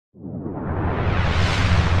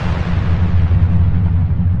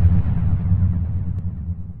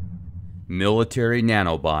military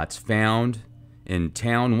nanobots found in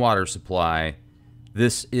town water supply.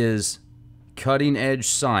 This is cutting-edge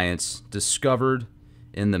science discovered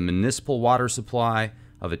in the municipal water supply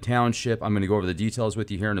of a township. I'm going to go over the details with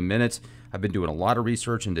you here in a minute. I've been doing a lot of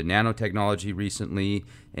research into nanotechnology recently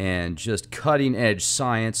and just cutting-edge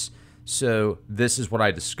science. So this is what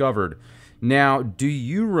I discovered. Now, do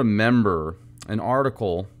you remember an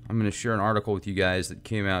article? I'm going to share an article with you guys that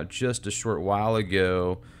came out just a short while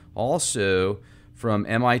ago, also from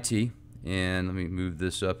MIT. And let me move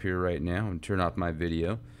this up here right now and turn off my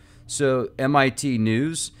video. So MIT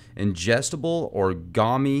News, ingestible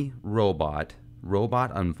origami robot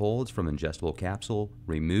unfolds from ingestible capsule,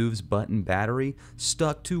 removes button battery,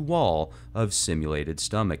 stuck to wall of simulated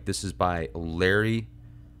stomach. This is by Larry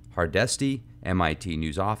Hardesty, MIT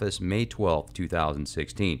News Office, May 12,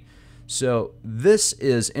 2016. So this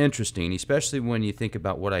is interesting, especially when you think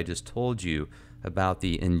about what I just told you about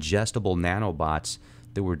the ingestible nanobots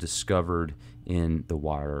that were discovered in the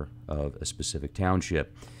water of a specific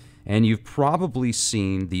township. And you've probably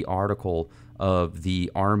seen the article of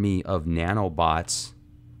the army of nanobots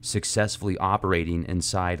successfully operating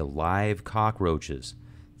inside live cockroaches.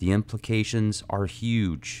 The implications are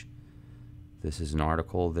huge. This is an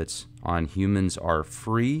article that's on Humans Are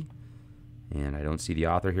Free, and I don't see the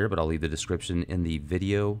author here, but I'll leave the description in the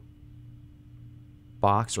video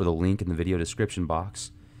box, or the link in the video description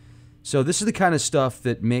box. So this is the kind of stuff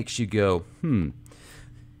that makes you go,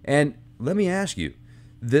 And let me ask you,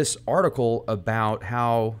 this article about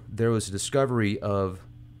how there was a discovery of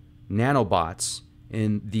nanobots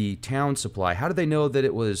in the town supply, how did they know that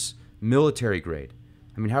it was military grade?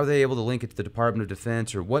 I mean, how are they able to link it to the Department of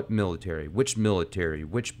Defense, or what military, which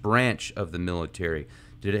branch of the military?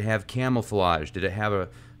 Did it have camouflage? Did it have a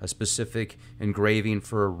specific engraving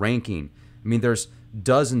for a ranking? I mean, there's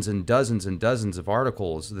dozens and dozens and dozens of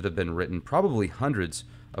articles that have been written, probably hundreds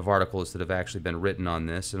of articles that have actually been written on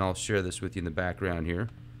this, and I'll share this with you in the background here.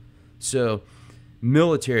 So,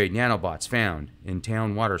 military nanobots found in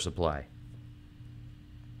town water supply.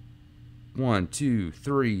 1, 2,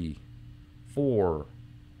 3, 4,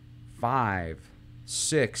 5,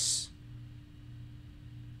 6,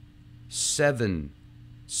 7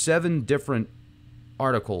 different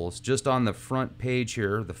articles just on the front page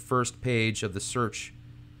here. The first page of the search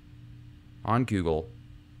on Google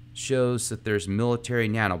shows that there's military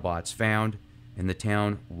nanobots found in the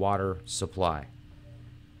town water supply.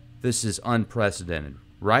 This is unprecedented,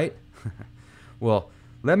 right? Well,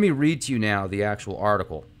 let me read to you now the actual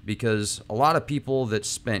article, because a lot of people that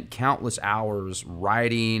spent countless hours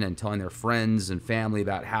writing and telling their friends and family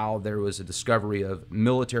about how there was a discovery of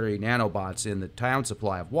military nanobots in the town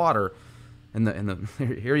supply of water,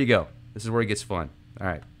 here you go. This is where it gets fun. All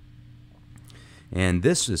right. And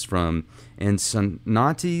this is from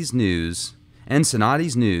Ensenati's News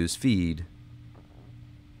feed.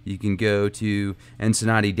 You can go to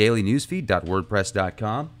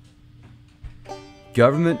ensenatidailyNewsFeed.wordpress.com.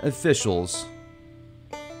 Government officials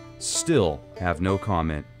still have no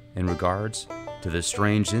comment in regards to this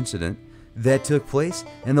strange incident that took place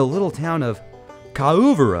in the little town of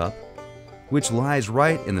Kauverup, which lies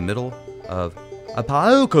right in the middle of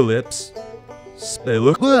Apocalypse.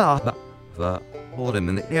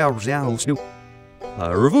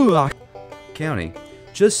 County,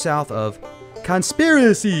 just south of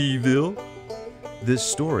Conspiracyville. This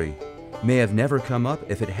story may have never come up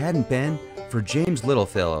if it hadn't been for James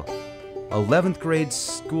Littlefella, 11th grade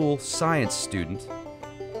school science student.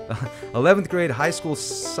 11th grade high school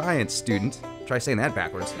science student. Try saying that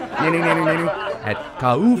backwards. At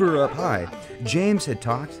Kauverup High, James had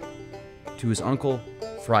talked to his uncle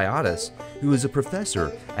Friatus, who is a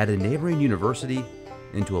professor at a neighboring university,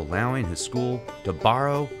 into allowing his school to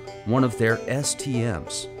borrow one of their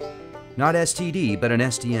STMs. Not STD, but an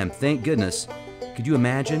STM. Thank goodness. Could you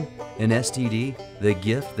imagine an STD? The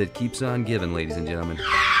gift that keeps on giving, ladies and gentlemen.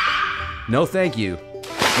 No thank you.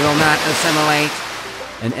 Will not assimilate.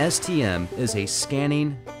 An STM is a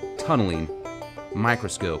scanning, tunneling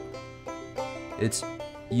microscope. Its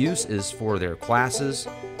use is for their classes'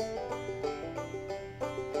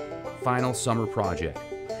 final summer project.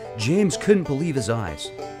 James couldn't believe his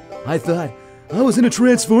eyes. "I thought I was in a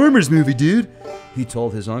Transformers movie, dude," he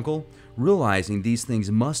told his uncle, realizing these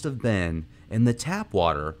things must have been in the tap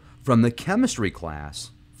water from the chemistry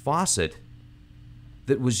class faucet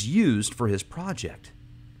that was used for his project.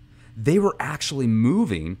 They were actually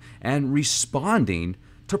moving and responding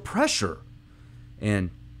to pressure. And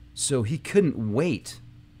so he couldn't wait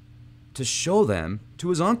to show them to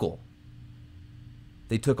his uncle.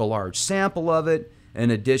 They took a large sample of it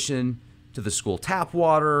in addition to the school tap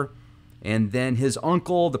water, and then his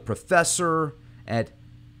uncle, the professor at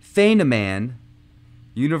Feynman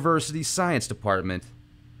University Science Department.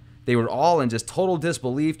 They were all in just total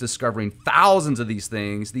disbelief, discovering thousands of these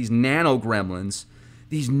things, these nano gremlins,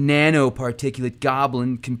 these nanoparticulate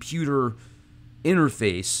goblin computer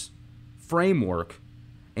interface framework.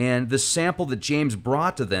 And the sample that James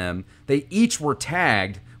brought to them, they each were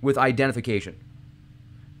tagged with identification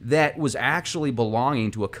that was actually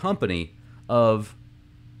belonging to a company that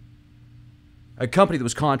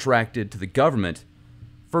was contracted to the government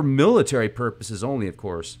for military purposes only, of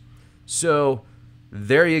course. So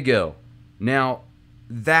there you go. Now,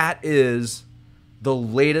 that is the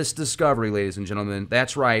latest discovery, ladies and gentlemen.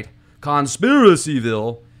 That's right,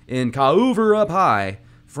 Conspiracyville in Cauver Up High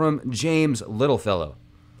from James Littlefellow.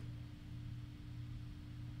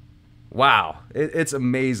 Wow, it's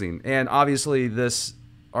amazing. And obviously this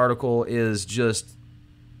article is just,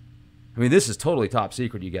 I mean, this is totally top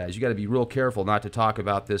secret, you guys. You got to be real careful not to talk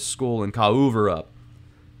about this school in Cauver Up.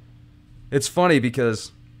 It's funny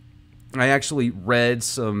because I actually read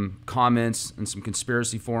some comments and some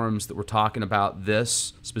conspiracy forums that were talking about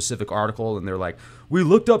this specific article, and they're like, we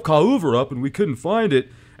looked up Cauver Up and we couldn't find it,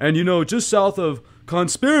 and you know, just south of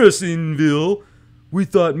Conspiracyville, we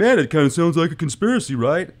thought, man, it kind of sounds like a conspiracy,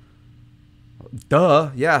 right?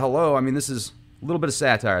 Duh. Yeah, hello. I mean, this is a little bit of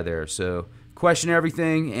satire there, so question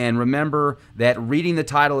everything, and remember that reading the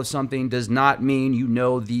title of something does not mean you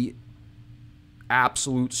know the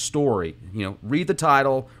absolute story. You know, read the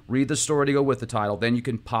title, read the story to go with the title, then you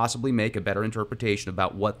can possibly make a better interpretation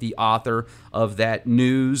about what the author of that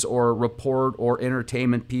news or report or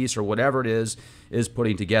entertainment piece or whatever it is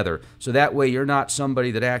putting together. So that way you're not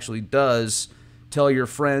somebody that actually does tell your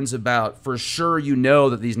friends about, for sure you know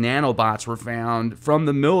that these nanobots were found from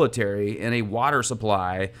the military in a water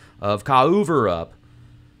supply of Cauver Up.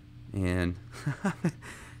 And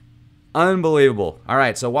unbelievable. All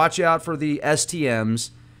right, so watch out for the STMs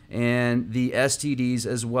and the STDs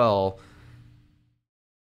as well.